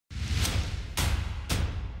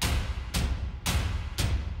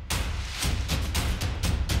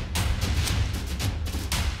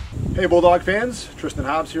Hey Bulldog fans, Tristan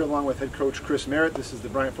Hobbes here along with head coach Chris Merritt. This is the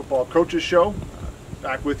Bryant Football Coaches Show.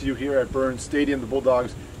 Back with you here at Burns Stadium. The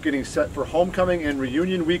Bulldogs getting set for homecoming and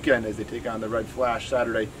reunion weekend as they take on the Red Flash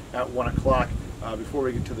Saturday at 1 o'clock. Before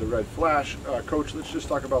we get to the Red Flash, Coach, let's just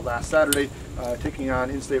talk about last Saturday, taking on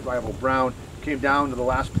in-state rival Brown. Came down to the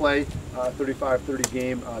last play, 35-30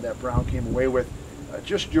 game that Brown came away with.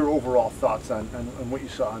 Just your overall thoughts on what you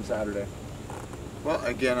saw on Saturday. Well,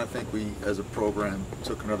 again, I think we, as a program,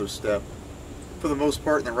 took another step, for the most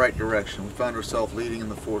part, in the right direction. We found ourselves leading in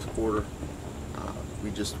the fourth quarter.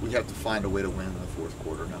 We have to find a way to win in the fourth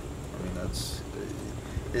quarter now. I mean,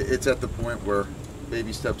 it's at the point where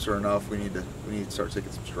baby steps are enough. We need to start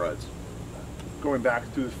taking some strides. Going back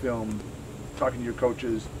through the film, talking to your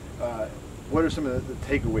coaches, what are some of the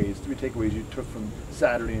takeaways, three takeaways you took from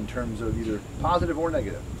Saturday in terms of either positive or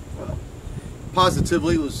negative? Well,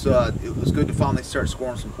 positively, it was good to finally start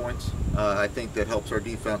scoring some points. I think that helps our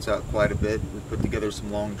defense out quite a bit. We put together some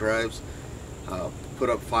long drives, put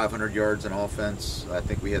up 500 yards in offense. I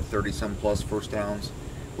think we had 30-some plus first downs,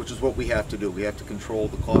 which is what we have to do. We have to control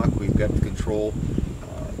the clock. We've got to control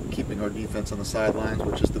keeping our defense on the sidelines,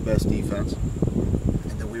 which is the best defense.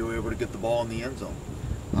 And then we were able to get the ball in the end zone.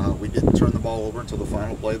 We didn't turn the ball over until the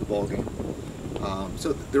final play of the ball game.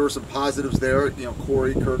 So there were some positives there. You know,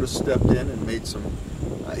 Corey Curtis stepped in and made some.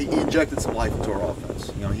 He injected some life into our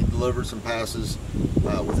offense. You know, he delivered some passes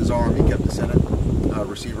with his arm. He kept us in it.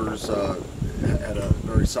 Receivers had a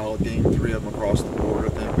very solid game. 3 of them across the board. I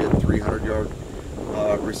think we had 300-yard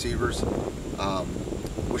receivers.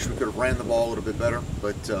 Wish we could have ran the ball a little bit better,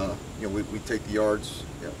 but you know, we take the yards,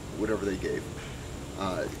 you know, whatever they gave.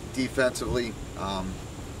 Defensively,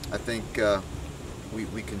 I think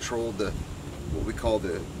we controlled what we call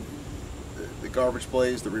the garbage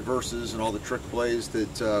plays, the reverses, and all the trick plays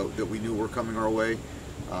that we knew were coming our way.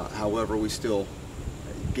 However, we still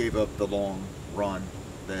gave up the long run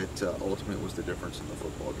that ultimately was the difference in the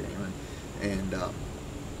football game. And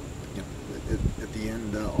you know, at the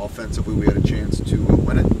end, offensively, we had a chance to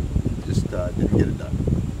win it. Just didn't get it done.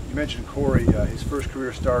 You mentioned Corey, his first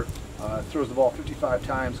career start, throws the ball 55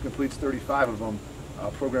 times, completes 35 of them,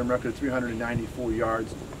 program record 394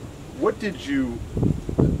 yards. What did you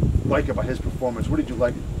like about his performance? What did you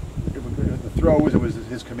like? It was the throws, it was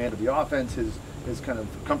his command of the offense, his kind of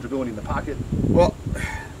comfortability in the pocket? Well,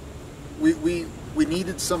 we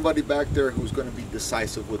needed somebody back there who's going to be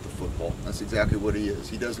decisive with the football. That's exactly what he is.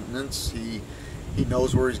 He doesn't mince. He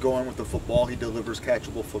knows where he's going with the football. He delivers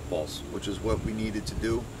catchable footballs, which is what we needed to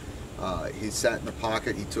do. He sat in the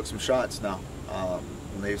pocket. He took some shots now.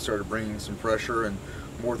 When they started bringing some pressure and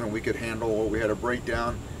more than we could handle, we had a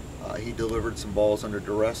breakdown. He delivered some balls under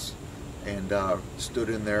duress and stood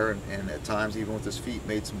in there and at times, even with his feet,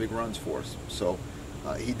 made some big runs for us. So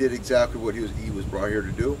he did exactly what he was brought here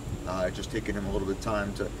to do. It just taken him a little bit of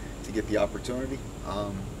time to get the opportunity,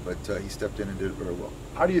 but he stepped in and did it very well.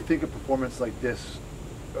 How do you think a performance like this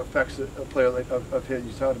affects a player like of his?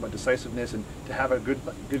 You talked about decisiveness, and to have a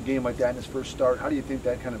good game like that in his first start, how do you think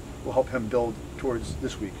that kind of will help him build towards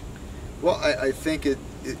this week? Well, I think it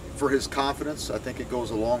for his confidence, I think it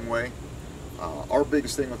goes a long way. Our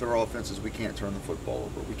biggest thing with our offense is we can't turn the football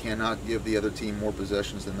over. We cannot give the other team more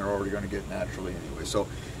possessions than they're already going to get naturally anyway. So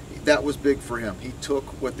that was big for him. He took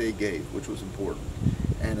what they gave, which was important.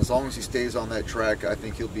 And as long as he stays on that track, I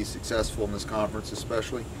think he'll be successful in this conference,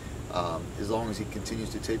 especially as long as he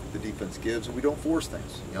continues to take what the defense gives and we don't force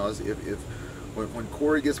things. You know, when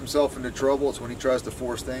Corey gets himself into trouble, it's when he tries to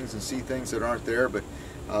force things and see things that aren't there. But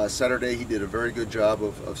Saturday, he did a very good job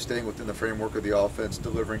of staying within the framework of the offense,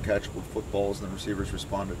 delivering catchable footballs, and the receivers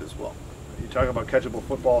responded as well. You talk about catchable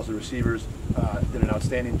footballs, the receivers did an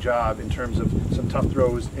outstanding job in terms of some tough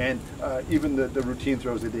throws and even the routine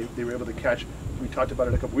throws that they were able to catch. We talked about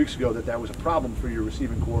it a couple weeks ago that was a problem for your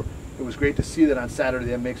receiving core. It was great to see that on Saturday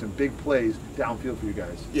they make some big plays downfield for you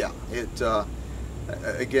guys. Yeah,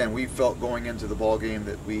 again, we felt going into the ball game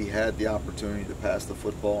that we had the opportunity to pass the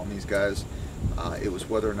football on these guys. It was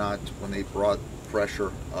whether or not when they brought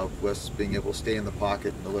pressure of West being able to stay in the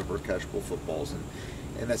pocket and deliver catchable footballs,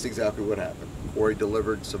 and that's exactly what happened. Corey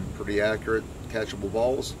delivered some pretty accurate catchable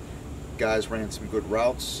balls. Guys ran some good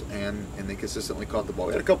routes and they consistently caught the ball.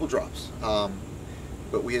 We had a couple drops,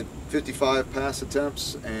 but we had 55 pass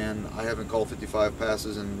attempts, and I haven't called 55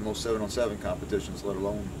 passes in most 7-on-7 competitions, let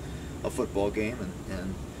alone a football game.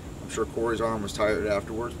 And I'm sure Corey's arm was tired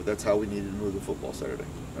afterwards, but that's how we needed to move the football Saturday.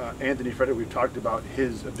 Anthony Frederick, we've talked about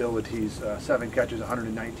his abilities, 7 catches,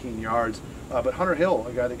 119 yards. But Hunter Hill,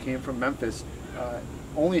 a guy that came from Memphis,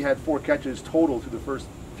 only had 4 catches total through the first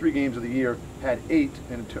 3 games of the year, had 8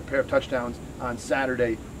 and a pair of touchdowns on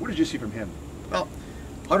Saturday. What did you see from him? Well,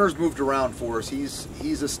 Hunter's moved around for us.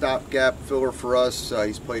 He's a stopgap filler for us.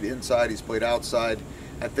 He's played inside, he's played outside.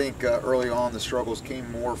 I think early on the struggles came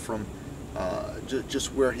more from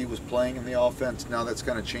just where he was playing in the offense. Now that's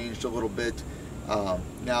kind of changed a little bit.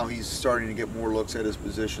 Now he's starting to get more looks at his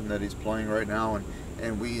position that he's playing right now,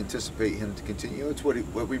 and we anticipate him to continue. It's what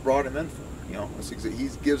we brought him in for. You know, he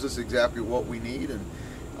gives us exactly what we need, and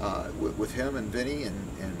with him and Vinny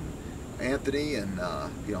and Anthony and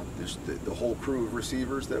you know, there's the whole crew of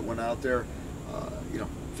receivers that went out there. You know,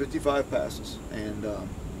 55 passes, and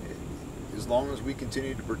as long as we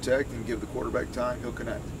continue to protect and give the quarterback time, he'll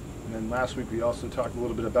connect. And then last week we also talked a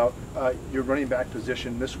little bit about your running back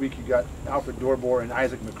position. This week you got Alfred Dorbor and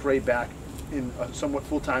Isaac McCray back in a somewhat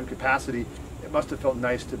full-time capacity. It must have felt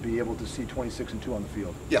nice to be able to see 26 and 2 on the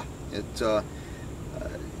field. Yeah,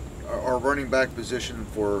 our running back position,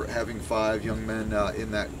 for having 5 young men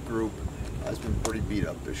in that group, has been pretty beat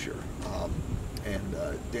up this year. And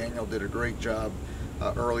Daniel did a great job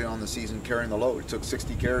early on the season carrying the load. He took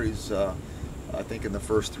 60 carries, I think, in the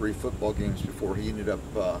first 3 football games before he ended up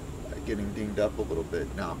getting dinged up a little bit.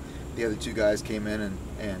 Now, the other 2 guys came in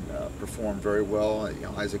and performed very well. You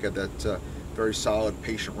know, Isaac had that very solid,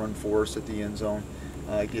 patient run for us at the end zone,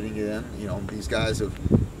 getting it in. You know, these guys have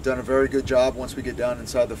done a very good job once we get down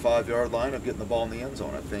inside the 5-yard line of getting the ball in the end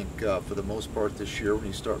zone. I think for the most part this year, when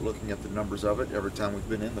you start looking at the numbers of it, every time we've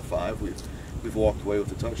been in the 5, we've walked away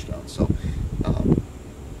with a touchdown. So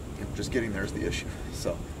you know, just getting there is the issue.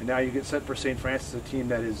 So. And now you get set for St. Francis, a team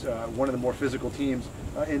that is one of the more physical teams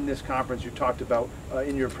in this conference. You talked about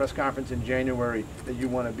in your press conference in January that you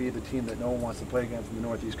want to be the team that no one wants to play against in the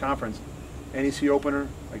Northeast Conference. NEC opener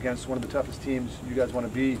against one of the toughest teams. You guys want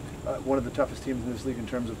to be one of the toughest teams in this league in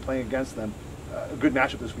terms of playing against them. A good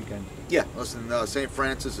matchup this weekend. Yeah, listen, St.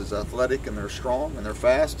 Francis is athletic, and they're strong, and they're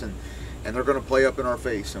fast, and they're going to play up in our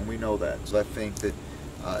face, and we know that. So I think that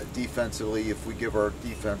defensively, if we give our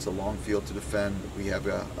defense a long field to defend, we have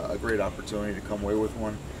a great opportunity to come away with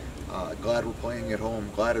one. Glad we're playing at home,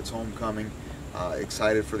 glad it's homecoming,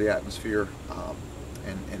 excited for the atmosphere,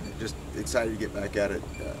 and just excited to get back at it,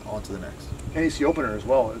 on to the next. NEC opener as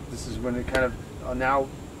well. This is when it kind of now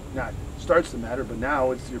not starts to matter, but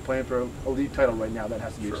now you're playing for a league title right now. That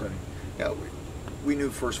has to be exciting. Yeah, we knew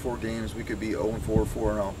first 4 games we could be 0-4,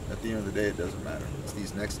 4-0. At the end of the day, it doesn't matter. It's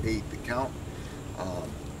these next 8 that count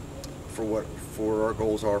for our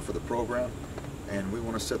goals are for the program, and we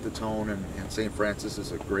want to set the tone. And St. Francis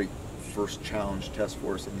is a great first challenge test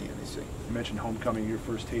for us in the NEC. You mentioned homecoming, your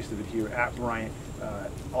first taste of it here at Bryant,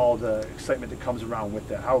 all the excitement that comes around with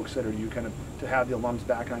that. How excited are you kind of to have the alums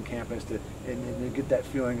back on campus and get that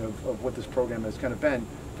feeling of what this program has kind of been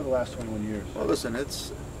for the last 21 years? Well, listen,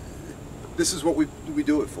 this is what we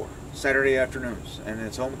do it for, Saturday afternoons, and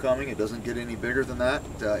it's homecoming. It doesn't get any bigger than that,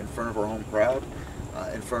 in front of our home crowd,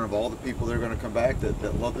 in front of all the people that are going to come back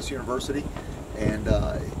that love this university. And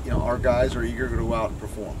you know, our guys are eager to go out and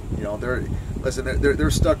perform. You know,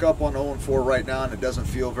 they're stuck up on 0-4 right now, and it doesn't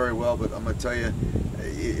feel very well. But I'm going to tell you,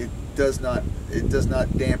 it does not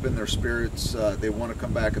dampen their spirits. They want to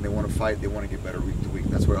come back and they want to fight. They want to get better week to week.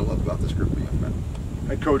 That's what I love about this group of young men.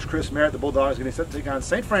 Head Coach Chris Merritt, the Bulldogs, going to set to take on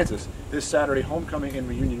St. Francis this Saturday, homecoming and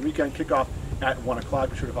reunion weekend. Kickoff at 1 o'clock.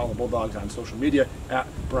 Be sure to follow the Bulldogs on social media at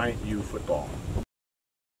Bryant Football.